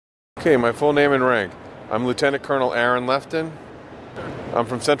Okay, my full name and rank. I'm Lieutenant Colonel Aaron Lefton. I'm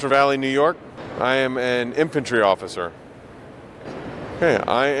from Central Valley, New York. I am an infantry officer. Okay,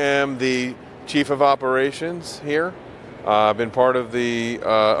 I am the Chief of Operations here. I've been part of the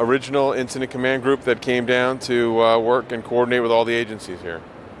original incident command group that came down to work and coordinate with all the agencies here.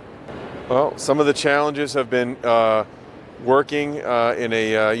 Well, some of the challenges have been working in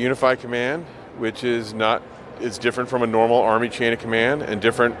a unified command, which is different from a normal Army chain of command, and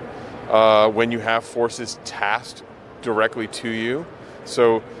different when you have forces tasked directly to you.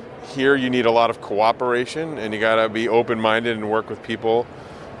 So here you need a lot of cooperation, and you got to be open-minded and work with people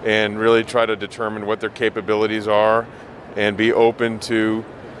and really try to determine what their capabilities are and be open to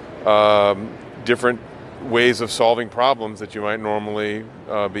different ways of solving problems that you might normally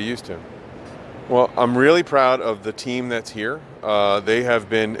be used to. Well, I'm really proud of the team that's here. They have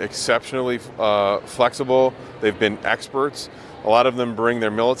been exceptionally flexible. They've been experts. A lot of them bring their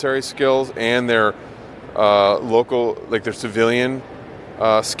military skills and their local, like their civilian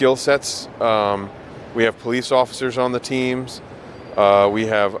skill sets. We have police officers on the teams. We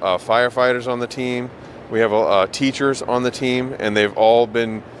have firefighters on the team. We have teachers on the team, and they've all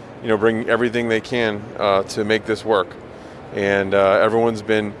been, bringing everything they can to make this work. And everyone's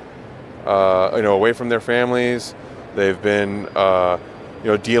been, away from their families. They've been,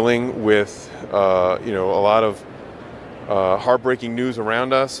 dealing with, a lot of heartbreaking news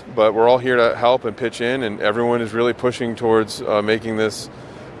around us. But we're all here to help and pitch in, and everyone is really pushing towards making this,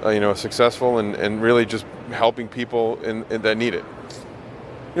 successful and really just helping people that need it.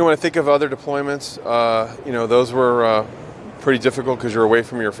 When I think of other deployments, those were pretty difficult because you're away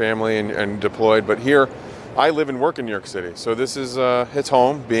from your family and deployed. But here, I live and work in New York City, so this is it's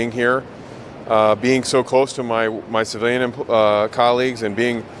home. Being here, being so close to my civilian colleagues, and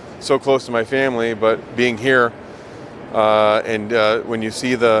being so close to my family, but being here, and when you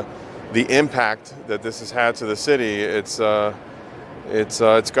see the impact that this has had to the city, it's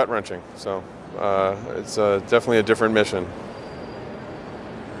gut-wrenching. So it's definitely a different mission.